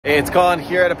Hey, it's Collin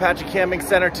here at Apache Camping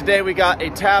Center. Today we got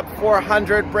a Tab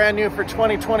 400 brand new for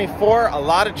 2024. A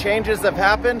lot of changes have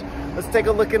happened. Let's take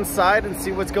a look inside and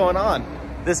see what's going on.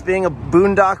 This being a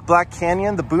Boondock Black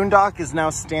Canyon, the Boondock is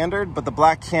now standard, but the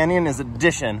Black Canyon is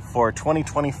addition for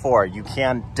 2024. You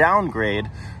can downgrade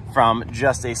from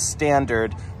just a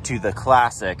standard to the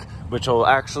classic, which will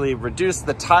actually reduce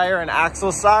the tire and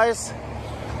axle size,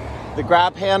 the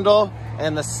grab handle,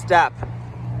 and the step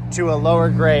to a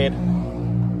lower grade.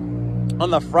 On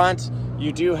the front,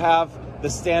 you do have the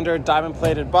standard diamond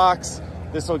plated box.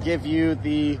 This will give you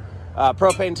the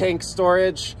propane tank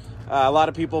storage. A lot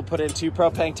of people put in two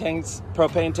propane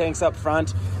tanks up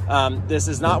front. This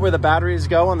is not where the batteries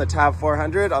go on the Tab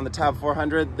 400. On the Tab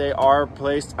 400, they are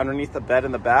placed underneath the bed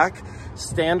in the back.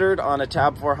 Standard on a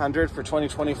Tab 400 for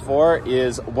 2024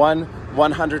 is one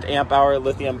 100 amp hour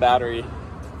lithium battery.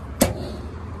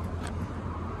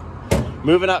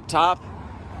 Moving up top,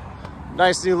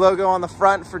 nice new logo on the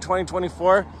front for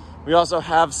 2024. We also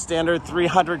have standard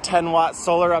 310 watt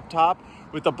solar up top.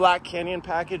 With the Black Canyon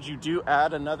package, you do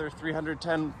add another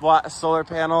 310 watt solar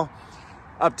panel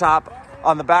up top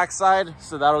on the back side.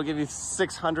 So that'll give you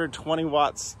 620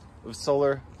 watts of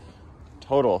solar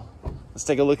total. Let's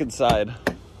take a look inside.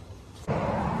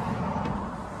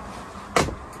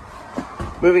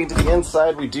 Moving to the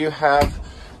inside, we do have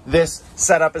this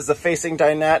setup is the facing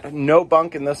dinette, no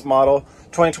bunk in this model.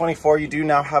 2024, you do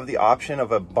now have the option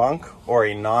of a bunk or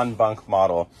a non-bunk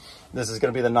model. This is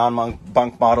going to be the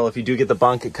non-bunk model. If you do get the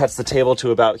bunk, it cuts the table to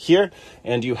about here,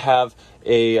 and you have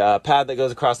a pad that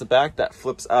goes across the back that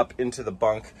flips up into the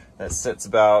bunk that sits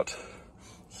about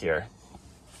here.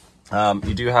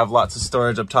 You do have lots of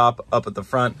storage up top, up at the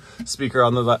front, speaker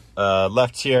on the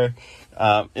left here.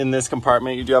 In this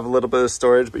compartment, you do have a little bit of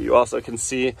storage, but you also can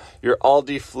see your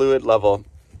Aldi fluid level.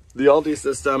 The Aldi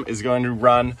system is going to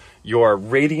run your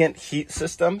radiant heat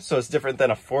system. So it's different than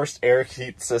a forced air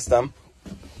heat system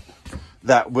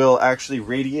that will actually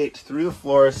radiate through the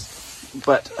floors,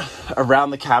 but around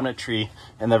the cabinetry,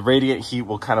 and the radiant heat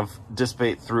will kind of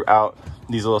dissipate throughout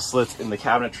these little slits in the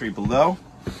cabinetry below,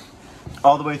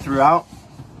 all the way throughout.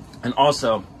 And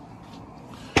also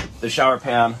the shower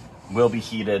pan will be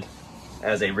heated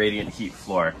as a radiant heat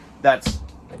floor. That's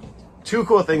two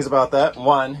cool things about that.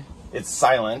 One, it's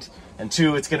silent, and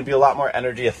two, it's going to be a lot more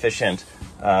energy efficient,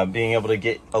 being able to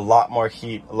get a lot more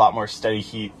heat, a lot more steady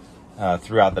heat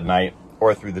throughout the night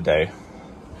or through the day.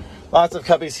 Lots of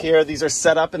cubbies here. These are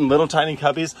set up in little tiny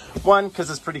cubbies. One, because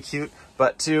it's pretty cute,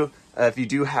 but two, if you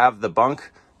do have the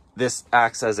bunk, this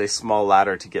acts as a small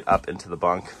ladder to get up into the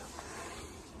bunk.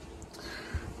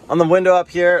 On the window up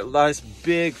here, nice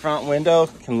big front window,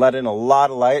 can let in a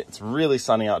lot of light. It's really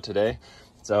sunny out today.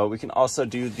 So we can also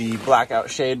do the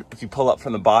blackout shade if you pull up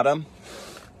from the bottom,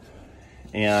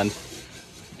 and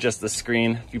just the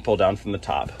screen if you pull down from the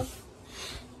top.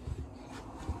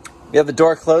 We have the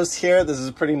door closed here. This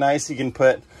is pretty nice. You can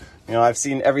put, I've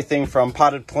seen everything from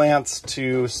potted plants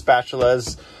to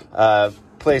spatulas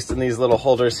placed in these little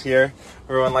holders here.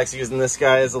 Everyone likes using this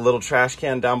guy as a little trash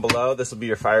can down below. This will be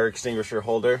your fire extinguisher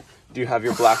holder. You do have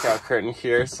your blackout curtain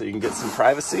here so you can get some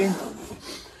privacy.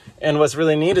 And what's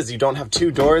really neat is you don't have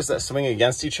two doors that swing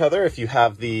against each other. If you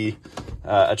have the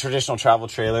a traditional travel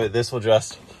trailer, this will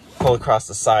just pull across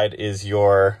the side is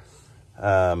your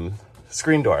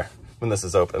screen door when this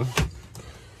is open.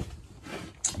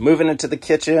 Moving into the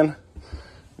kitchen,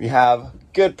 we have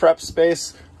good prep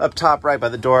space up top right by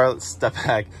the door. Let's step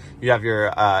back. You have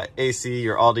your AC,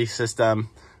 your Aldi system,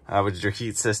 which is your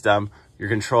heat system, your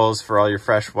controls for all your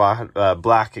fresh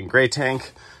black and gray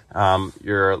tank,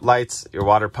 your lights, your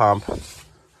water pump,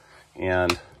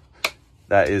 and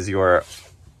that is your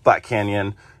Black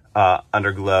Canyon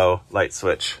underglow light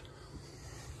switch.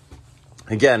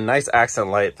 Again, nice accent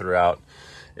light throughout.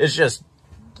 It's just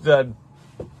the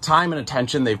time and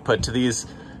attention they've put to these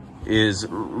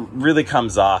really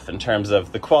comes off in terms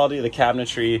of the quality of the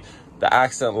cabinetry, the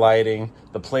accent lighting,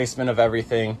 the placement of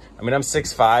everything. I mean, I'm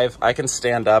 6'5". I can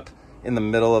stand up in the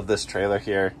middle of this trailer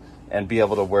here and be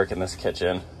able to work in this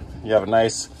kitchen. You have a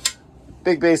nice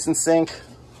big basin sink,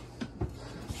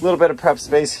 a little bit of prep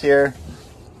space here,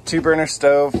 2-burner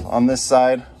stove on this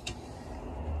side.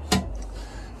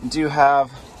 You do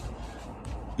have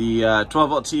the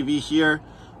 12-volt TV here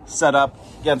set up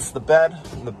against the bed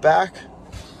in the back.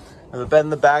 And the bed in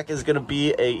the back is going to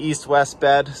be a east-west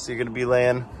bed, so you're going to be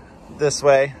laying this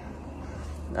way.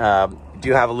 You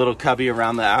do have a little cubby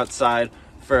around the outside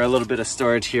for a little bit of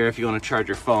storage here if you want to charge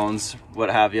your phones, what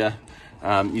have you.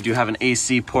 You do have an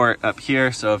AC port up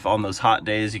here, so if on those hot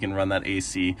days you can run that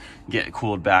AC, get it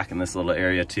cooled back in this little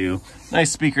area too.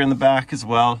 Nice speaker in the back as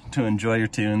well to enjoy your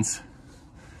tunes.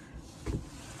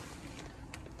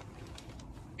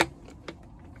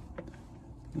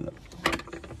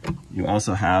 you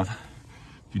also have,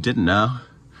 if you didn't know,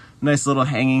 a nice little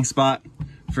hanging spot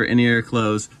for any of your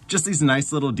clothes. Just these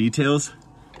nice little details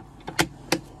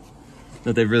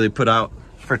that they've really put out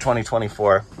for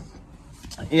 2024.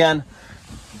 And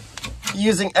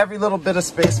using every little bit of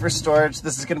space for storage.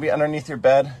 This is gonna be underneath your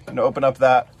bed. You're gonna open up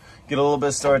that, get a little bit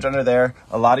of storage under there.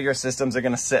 A lot of your systems are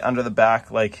gonna sit under the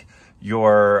back, like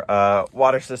your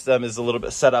water system is a little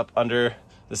bit set up under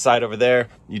the side over there.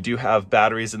 You do have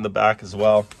batteries in the back as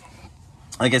well.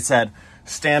 Like I said,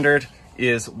 standard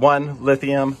is 1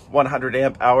 lithium 100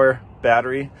 amp hour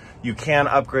battery. You can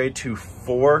upgrade to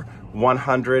 4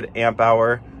 100 amp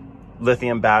hour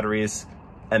lithium batteries,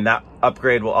 and that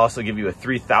upgrade will also give you a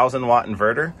 3000 watt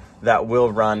inverter that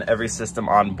will run every system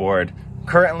on board.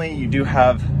 Currently, you do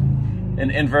have an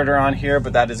inverter on here,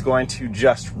 but that is going to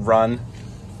just run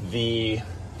the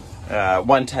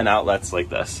 110 outlets like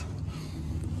this.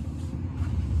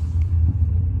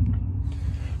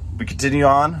 We continue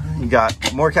on. You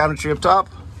got more cabinetry up top.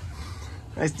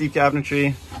 Nice deep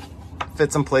cabinetry.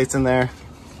 Fit some plates in there.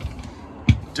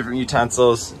 Different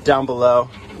utensils. Down below,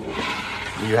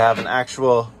 you have an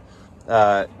actual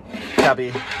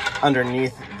cubby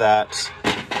underneath that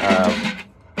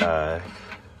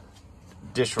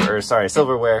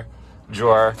silverware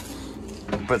drawer.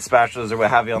 Put spatulas or what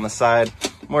have you on the side.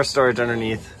 More storage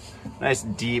underneath. Nice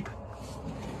deep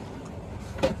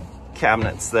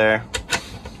cabinets there.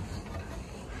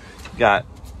 Got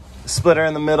a splitter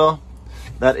in the middle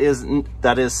that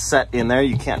is set in there.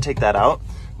 You can't take that out,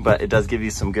 but it does give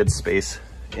you some good space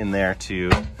in there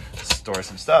to store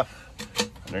some stuff.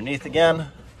 Underneath again,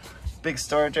 big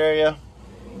storage area.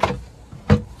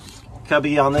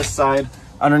 Cubby on this side.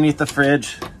 Underneath the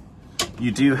fridge,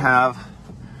 you do have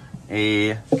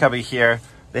a cubby here.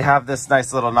 They have this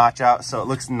nice little notch out, so it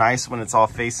looks nice when it's all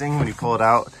facing. When you pull it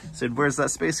out, so where's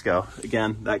that space go?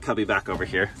 Again, that cubby back over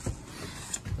here.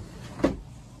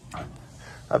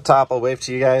 Up top, I'll wave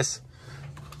to you guys.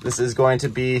 This is going to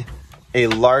be a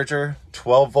larger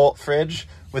 12-volt fridge.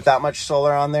 With that much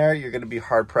solar on there, you're gonna be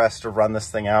hard pressed to run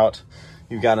this thing out.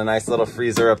 You've got a nice little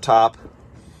freezer up top.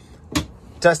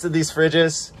 Tested these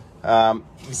fridges.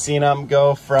 You've seen them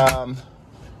go from,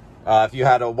 if you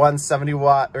had a 170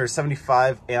 watt or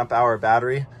 75 amp hour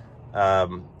battery,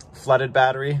 flooded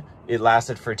battery, it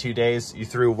lasted for 2 days. You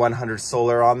threw 100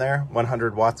 solar on there,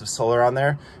 100 watts of solar on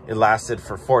there. It lasted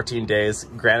for 14 days.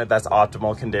 Granted, that's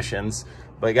optimal conditions.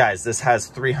 But guys, this has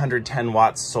 310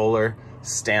 watts solar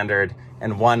standard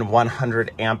and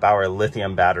 100 amp hour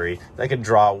lithium battery that could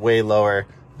draw way lower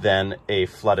than a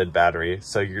flooded battery.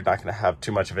 So you're not gonna have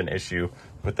too much of an issue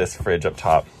with this fridge up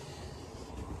top.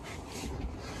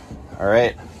 All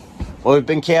right, well, we've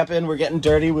been camping, we're getting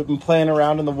dirty, we've been playing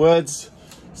around in the woods.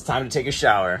 It's time to take a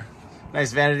shower.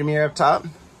 Nice vanity mirror up top.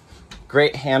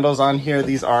 Great handles on here.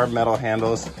 These are metal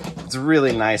handles. It's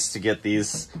really nice to get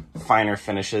these finer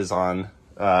finishes on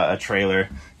a trailer.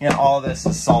 And all of this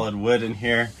is solid wood in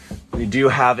here. We do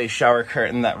have a shower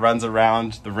curtain that runs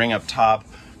around the ring up top.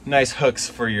 Nice hooks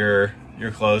for your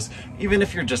clothes. Even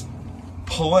if you're just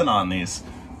pulling on these,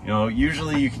 you know,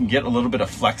 usually you can get a little bit of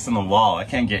flex in the wall. I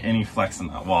can't get any flex in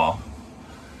that wall.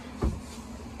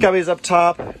 Cubbies up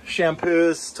top,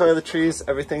 shampoos, toiletries,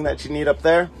 everything that you need up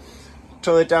there.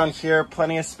 Toilet down here,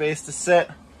 plenty of space to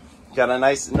sit. Got a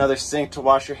nice another sink to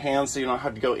wash your hands so you don't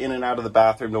have to go in and out of the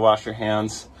bathroom to wash your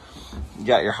hands. You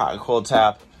got your hot and cold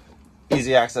tap,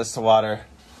 easy access to water.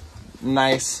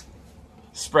 Nice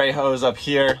spray hose up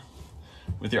here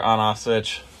with your on-off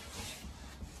switch.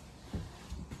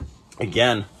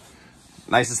 Again,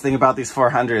 nicest thing about these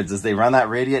 400s is they run that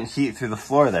radiant heat through the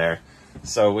floor there.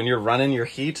 So when you're running your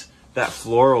heat, that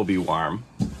floor will be warm.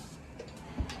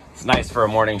 It's nice for a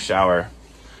morning shower.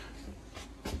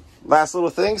 Last little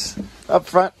things up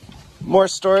front, more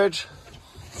storage.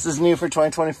 This is new for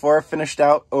 2024, finished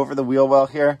out over the wheel well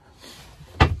here.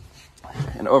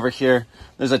 And over here,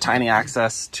 there's a tiny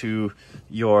access to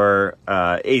your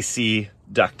AC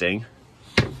ducting.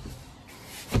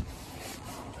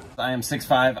 I am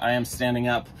 6'5", I am standing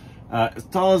up as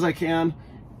tall as I can,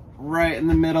 right in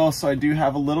the middle, so I do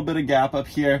have a little bit of gap up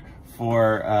here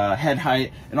for head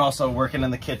height, and also working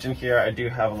in the kitchen here, I do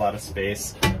have a lot of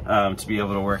space to be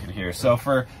able to work in here. So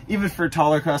even for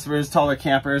taller customers, taller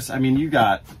campers, I mean, you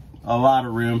got a lot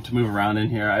of room to move around in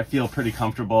here. I feel pretty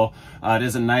comfortable. It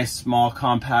is a nice, small,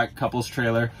 compact couples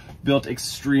trailer, built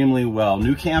extremely well.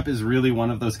 New Camp is really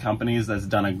one of those companies that's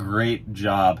done a great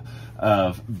job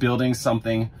of building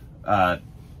something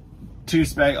to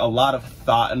spec, a lot of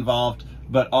thought involved,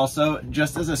 but also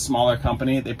just as a smaller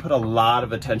company, they put a lot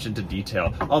of attention to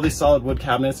detail. All these solid wood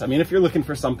cabinets, I mean, if you're looking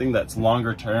for something that's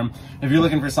longer term, if you're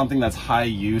looking for something that's high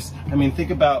use, I mean,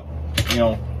 think about you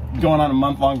know, going on a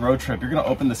month-long road trip, you're gonna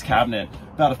open this cabinet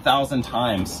about 1,000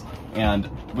 times. And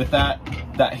with that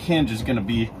hinge is gonna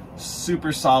be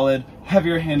super solid,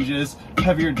 heavier hinges,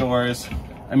 heavier doors.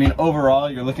 I mean, overall,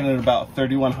 you're looking at about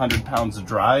 3,100 pounds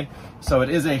dry. So it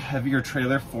is a heavier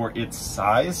trailer for its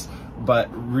size, but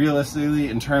realistically,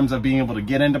 in terms of being able to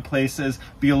get into places,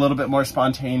 be a little bit more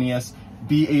spontaneous,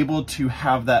 be able to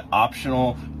have that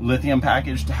optional lithium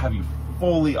package to have you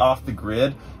fully off the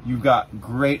grid, you've got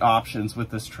great options with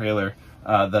this trailer.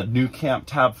 The new Camp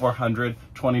Tab 400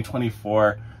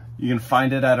 2024. You can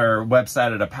find it at our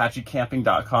website at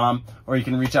apachecamping.com, or you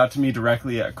can reach out to me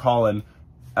directly at Collin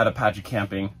at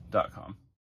apachecamping.com.